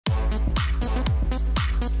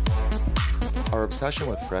Our obsession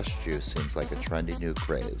with fresh juice seems like a trendy new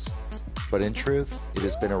craze, but in truth, it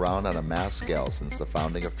has been around on a mass scale since the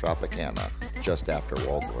founding of Tropicana just after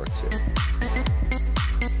World War II.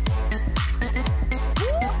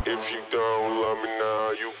 If you don't love me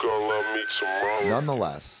now, you gon' love me tomorrow.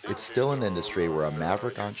 Nonetheless, it's still an industry where a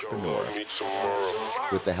maverick entrepreneur,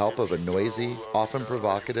 with the help of a noisy, often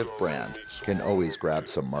provocative brand, can always grab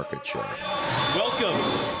some market share. Welcome.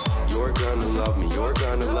 You're gonna love me, you're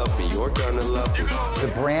gonna love me, you're gonna love me. The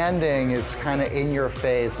branding is kind of in your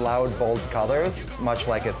face, loud, bold colors, much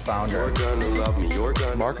like its founder. You're gonna love me, you're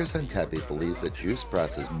gonna... Marcus Antebi believes that Juice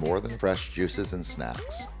Press is more than fresh juices and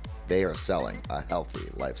snacks. They are selling a healthy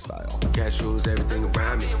lifestyle. Cash rules everything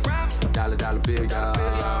around me. Dollar, dollar bill,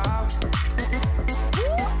 y'all.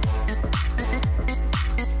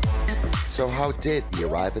 So how did he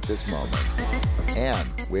arrive at this moment? And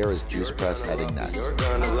where is Juice Press heading next? You're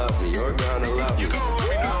gonna love me, you're gonna love me.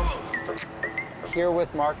 Here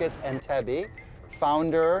with Marcus Antebi,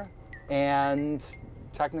 founder and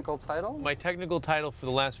technical title? My technical title for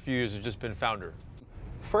the last few years has just been founder.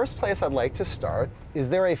 First place I'd like to start, is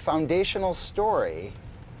there a foundational story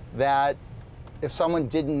that if someone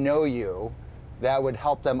didn't know you, that would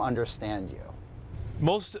help them understand you?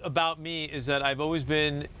 Most about me is that I've always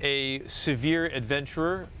been a severe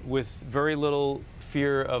adventurer with very little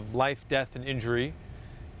fear of life, death, and injury.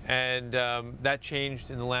 And that changed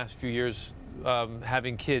in the last few years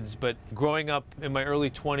having kids. But growing up in my early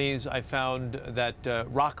 20s, I found that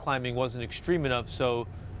rock climbing wasn't extreme enough, so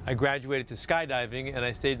I graduated to skydiving, and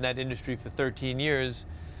I stayed in that industry for 13 years.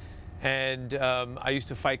 And I used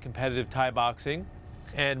to fight competitive Thai boxing.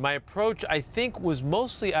 And my approach, I think, was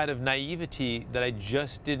mostly out of naivety, that I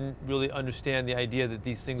just didn't really understand the idea that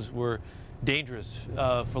these things were dangerous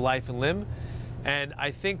for life and limb. And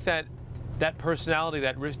I think that that personality,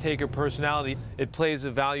 that risk-taker personality, it plays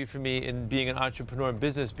a value for me in being an entrepreneur in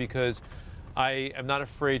business, because I am not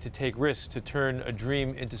afraid to take risks, to turn a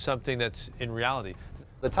dream into something that's in reality.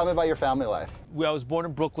 Tell me about your family life. I was born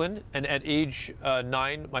in Brooklyn, and at age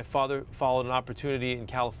 9, my father followed an opportunity in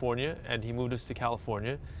California, and he moved us to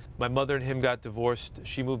California. My mother and him got divorced.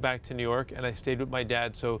 She moved back to New York, and I stayed with my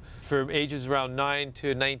dad. So for ages around 9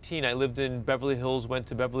 to 19, I lived in Beverly Hills, went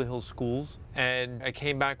to Beverly Hills schools, and I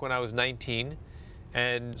came back when I was 19.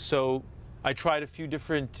 And so I tried a few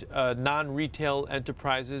different non-retail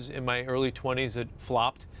enterprises in my early 20s that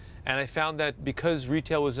flopped. And I found that because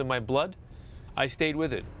retail was in my blood, I stayed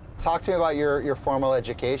with it. Talk to me about your formal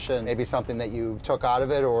education, maybe something that you took out of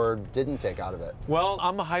it or didn't take out of it. Well,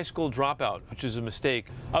 I'm a high school dropout, which is a mistake.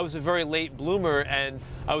 I was a very late bloomer, and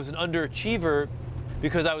I was an underachiever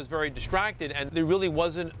because I was very distracted, and there really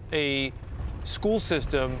wasn't a school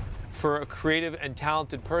system for a creative and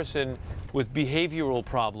talented person with behavioral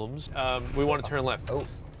problems. We want to turn left. Oh,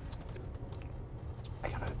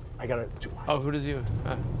 I gotta do. Oh, who does you?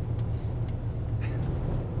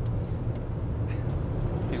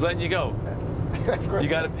 He's letting you go. Of course. You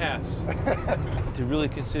got to pass. To really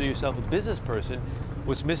consider yourself a business person,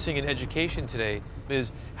 what's missing in education today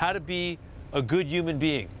is how to be a good human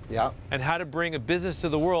being. Yeah. And how to bring a business to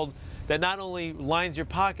the world that not only lines your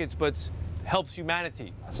pockets, but helps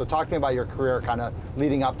humanity. So talk to me about your career kind of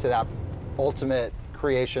leading up to that ultimate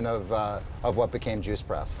creation of what became Juice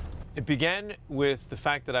Press. It began with the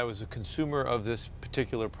fact that I was a consumer of this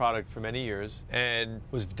particular product for many years and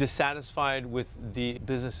was dissatisfied with the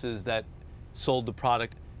businesses that sold the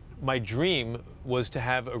product. My dream was to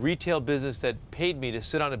have a retail business that paid me to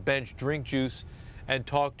sit on a bench, drink juice, and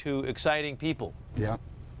talk to exciting people. Yeah.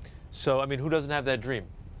 So, I mean, who doesn't have that dream?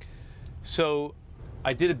 So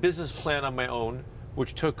I did a business plan on my own,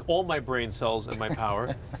 which took all my brain cells and my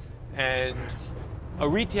power, and a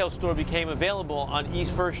retail store became available on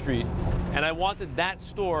East 1st Street, and I wanted that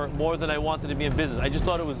store more than I wanted to be in business. I just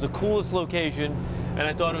thought it was the coolest location, and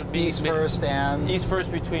I thought it would be East 1st and? East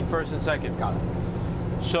 1st between 1st and 2nd. Got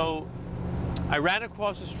it. So I ran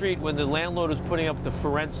across the street when the landlord was putting up the for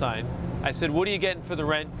rent sign. I said, "What are you getting for the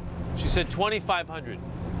rent?" She said, $2,500.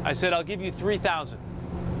 I said, "I'll give you $3,000.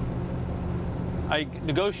 I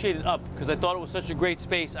negotiated up because I thought it was such a great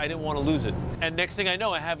space, I didn't want to lose it. And next thing I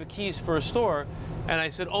know, I have the keys for a store, and I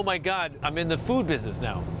said, oh my God, I'm in the food business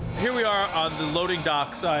now. Here we are on the loading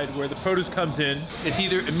dock side where the produce comes in. It's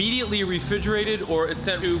either immediately refrigerated or it's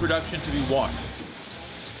sent to production to be washed.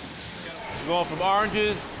 We're going from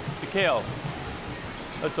oranges to kale.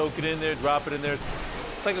 Let's soak it in there, drop it in there.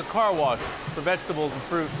 It's like a car wash for vegetables and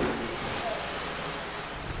fruit.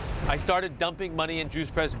 I started dumping money in Juice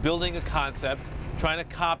Press, building a concept, trying to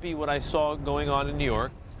copy what I saw going on in New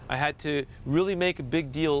York. I had to really make a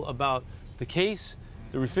big deal about the case,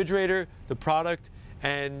 the refrigerator, the product,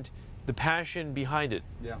 and the passion behind it.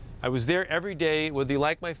 Yeah. I was there every day, whether you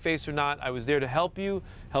like my face or not. I was there to help you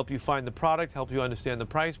find the product, help you understand the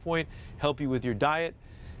price point, help you with your diet.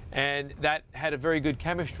 And that had a very good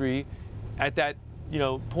chemistry at that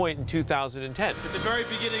point in 2010. At the very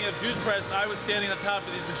beginning of Juice Press, I was standing on top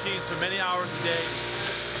of these machines for many hours a day.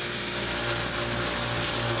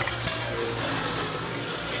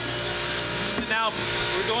 And now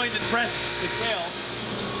we're going to press the kale.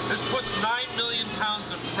 This puts 9 million pounds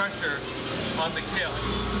of pressure on the kale.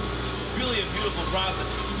 It's really a beautiful process.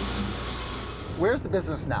 Where's the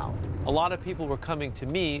business now? A lot of people were coming to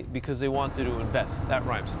me because they wanted to invest. That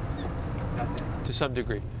rhymes. To some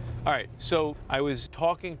degree. All right, so I was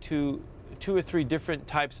talking to 2 or 3 different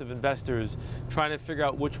types of investors, trying to figure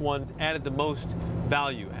out which one added the most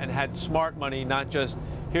value and had smart money, not just,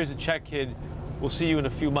 here's a check, kid, we'll see you in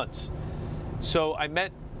a few months. So I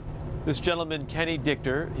met this gentleman, Kenny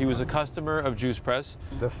Dichter. He was a customer of Juice Press.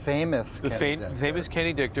 The famous famous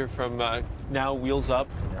Kenny Dichter from now Wheels Up.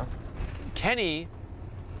 Yeah. Kenny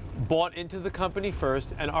bought into the company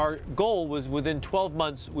first, and our goal was within 12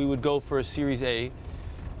 months we would go for a Series A.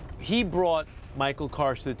 He brought Michael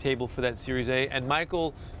Karsh to the table for that Series A, and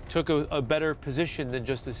Michael took a better position than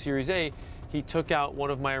just a Series A. He took out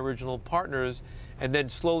one of my original partners, and then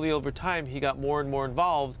slowly over time he got more and more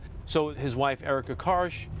involved. So his wife Erica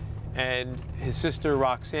Karsh and his sister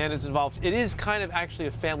Roxanne is involved. It is kind of actually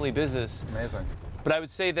a family business. Amazing. But I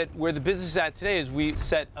would say that where the business is at today is we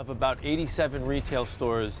set of about 87 retail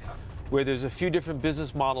stores where there's a few different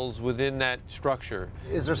business models within that structure.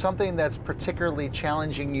 Is there something that's particularly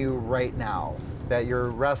challenging you right now that you're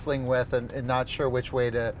wrestling with and not sure which way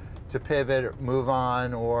to pivot, move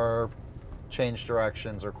on, or change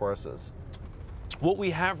directions or courses? What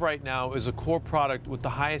we have right now is a core product with the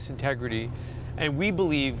highest integrity, and we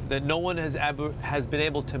believe that no one has been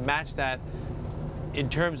able to match that in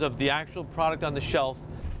terms of the actual product on the shelf,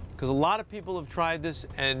 because a lot of people have tried this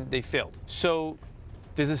and they failed. So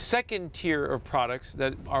there's a second tier of products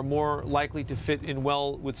that are more likely to fit in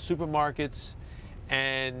well with supermarkets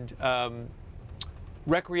and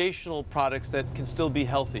recreational products that can still be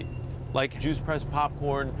healthy, like Juice Press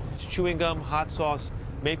popcorn, chewing gum, hot sauce,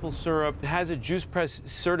 maple syrup. It has a Juice Press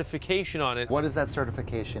certification on it. What does that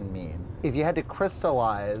certification mean? If you had to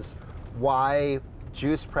crystallize why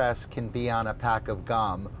Juice Press can be on a pack of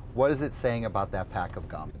gum, what is it saying about that pack of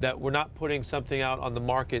gum? That we're not putting something out on the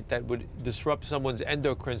market that would disrupt someone's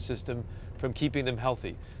endocrine system from keeping them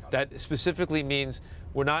healthy. That specifically means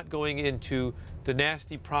we're not going into the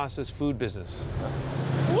nasty processed food business.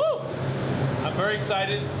 Woo! I'm very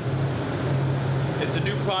excited. It's a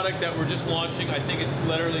new product that we're just launching. I think it's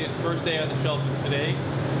literally its first day on the shelf is today.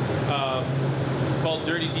 Called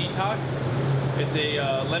Dirty Detox. It's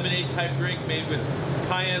a lemonade type drink made with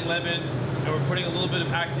cayenne lemon, and we're putting a little bit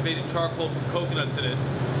of activated charcoal from coconuts in it.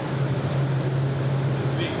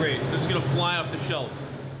 This will be great. This is going to fly off the shelf.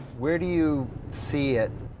 Where do you see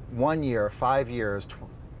it 1 year, 5 years,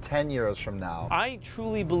 10 years from now? I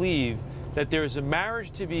truly believe that there's a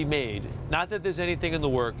marriage to be made, not that there's anything in the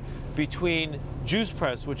work, between Juice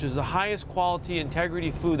Press, which is the highest quality integrity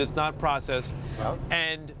food that's not processed,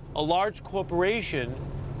 and a large corporation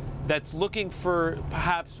that's looking for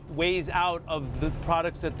perhaps ways out of the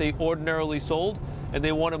products that they ordinarily sold, and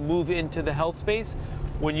they want to move into the health space.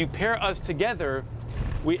 When you pair us together,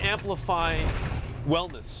 we amplify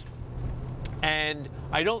wellness. And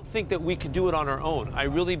I don't think that we could do it on our own. I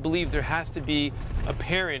really believe there has to be a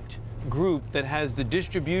parent group that has the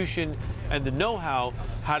distribution and the know-how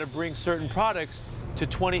how to bring certain products to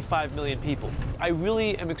 25 million people. I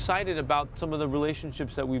really am excited about some of the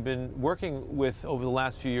relationships that we've been working with over the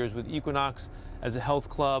last few years with Equinox as a health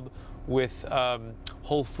club, with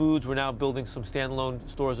Whole Foods. We're now building some standalone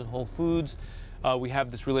stores in Whole Foods. We have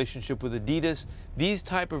this relationship with Adidas. These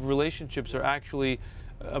type of relationships are actually,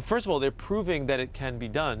 first of all, they're proving that it can be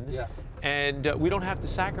done, and we don't have to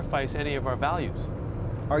sacrifice any of our values.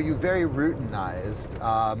 Are you very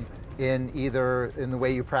routinized in either in the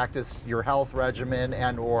way you practice your health regimen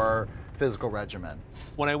and or physical regimen?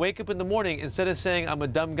 When I wake up in the morning, instead of saying I'm a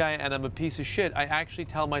dumb guy and I'm a piece of shit, I actually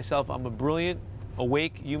tell myself I'm a brilliant,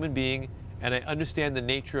 awake human being and I understand the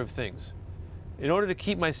nature of things. In order to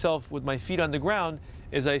keep myself with my feet on the ground,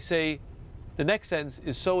 is I say, the next sentence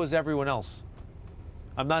is, so is everyone else.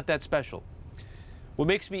 I'm not that special. What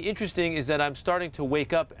makes me interesting is that I'm starting to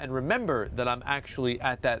wake up and remember that I'm actually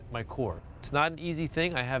at my core. It's not an easy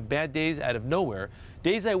thing. I have bad days out of nowhere.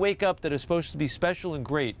 Days I wake up that are supposed to be special and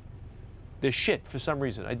great, they're shit for some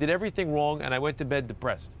reason. I did everything wrong and I went to bed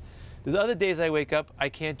depressed. There's other days I wake up, I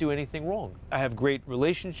can't do anything wrong. I have great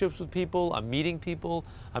relationships with people, I'm meeting people,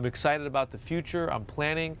 I'm excited about the future, I'm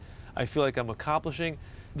planning. I feel like I'm accomplishing.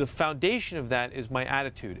 The foundation of that is my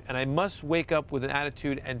attitude, and I must wake up with an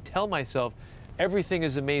attitude and tell myself everything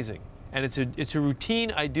is amazing. And it's a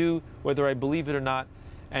routine I do whether I believe it or not,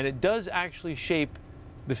 and it does actually shape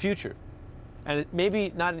the future. And it may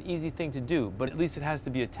be not an easy thing to do, but at least it has to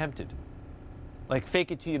be attempted. Like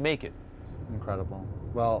fake it till you make it. Incredible.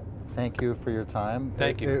 Well, thank you for your time.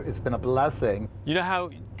 Thank you. It's been a blessing. You know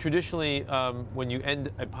how traditionally when you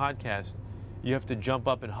end a podcast, you have to jump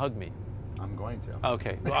up and hug me? I'm going to.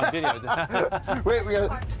 Okay, well, on video. Wait, we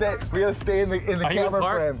gotta stay in the Are you a camera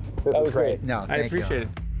part? frame. That was great. No, I thank appreciate it.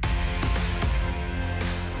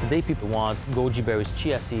 Today people want goji berries,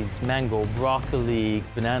 chia seeds, mango, broccoli,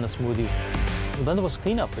 banana smoothie. Well, then there was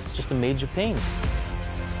cleanup. It's just a major pain.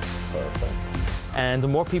 Perfect. And the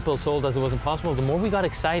more people told us it wasn't possible, the more we got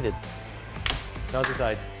excited. Now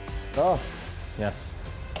decides. Oh, Yes.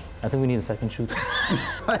 I think we need a second shoot.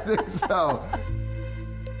 I think so.